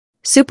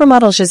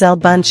Supermodel Gisele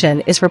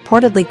Bündchen is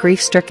reportedly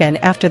grief-stricken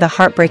after the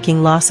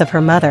heartbreaking loss of her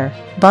mother,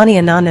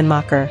 Vania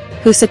Nonnenmacher,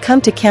 who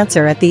succumbed to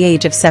cancer at the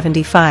age of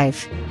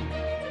 75.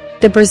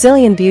 The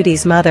Brazilian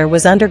beauty's mother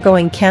was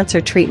undergoing cancer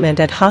treatment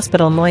at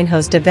Hospital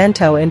Moinhos de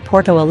Vento in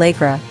Porto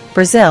Alegre,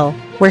 Brazil,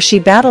 where she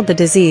battled the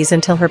disease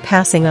until her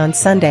passing on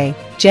Sunday,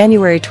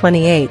 January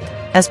 28,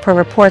 as per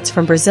reports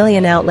from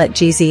Brazilian outlet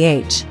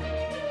GZH.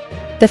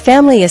 The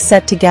family is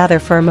set to gather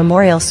for a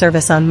memorial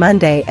service on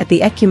Monday at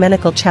the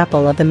Ecumenical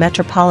Chapel of the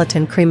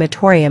Metropolitan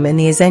Crematorium in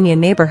the Azenha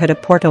neighborhood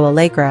of Porto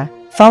Alegre,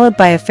 followed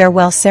by a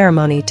farewell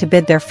ceremony to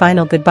bid their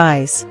final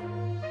goodbyes.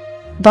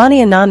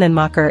 Vania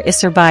Nonnenmacher is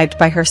survived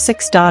by her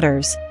 6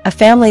 daughters, a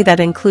family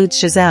that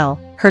includes Gisele,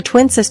 her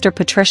twin sister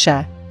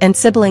Patricia, and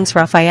siblings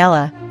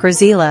Rafaela,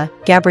 Graziella,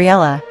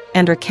 Gabriella,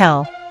 and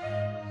Raquel.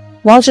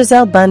 While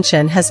Gisele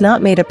Bündchen has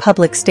not made a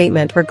public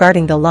statement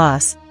regarding the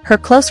loss, her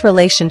close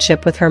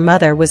relationship with her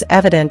mother was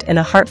evident in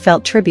a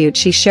heartfelt tribute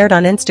she shared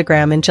on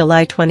Instagram in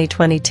July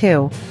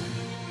 2022.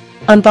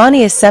 On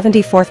Vania's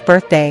 74th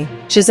birthday,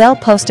 Gisele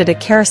posted a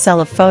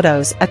carousel of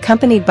photos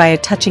accompanied by a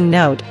touching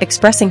note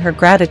expressing her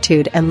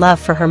gratitude and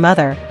love for her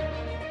mother.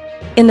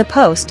 In the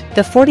post,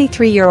 the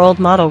 43-year-old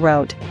model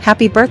wrote,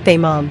 "Happy birthday,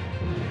 Mom.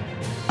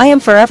 I am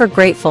forever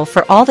grateful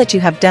for all that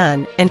you have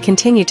done and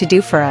continue to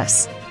do for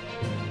us.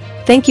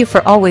 Thank you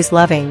for always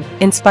loving,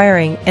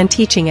 inspiring, and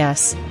teaching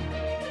us.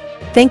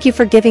 Thank you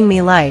for giving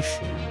me life.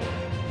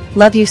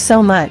 Love you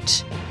so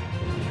much."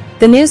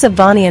 The news of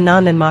Vania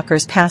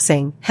Nonnenmacher's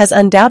passing has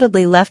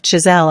undoubtedly left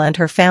Gisele and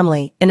her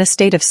family in a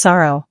state of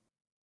sorrow.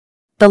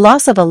 The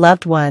loss of a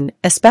loved one,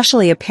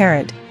 especially a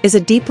parent, is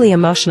a deeply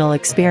emotional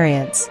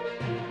experience.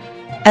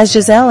 As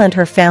Gisele and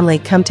her family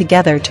come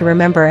together to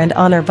remember and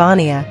honor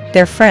Vania,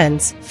 their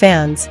friends,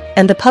 fans,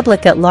 and the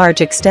public at large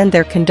extend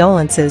their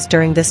condolences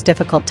during this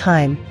difficult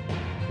time.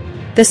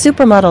 The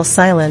supermodel's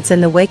silence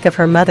in the wake of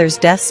her mother's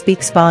death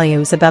speaks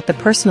volumes about the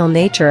personal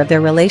nature of their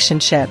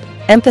relationship,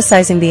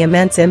 emphasizing the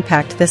immense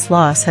impact this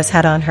loss has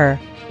had on her.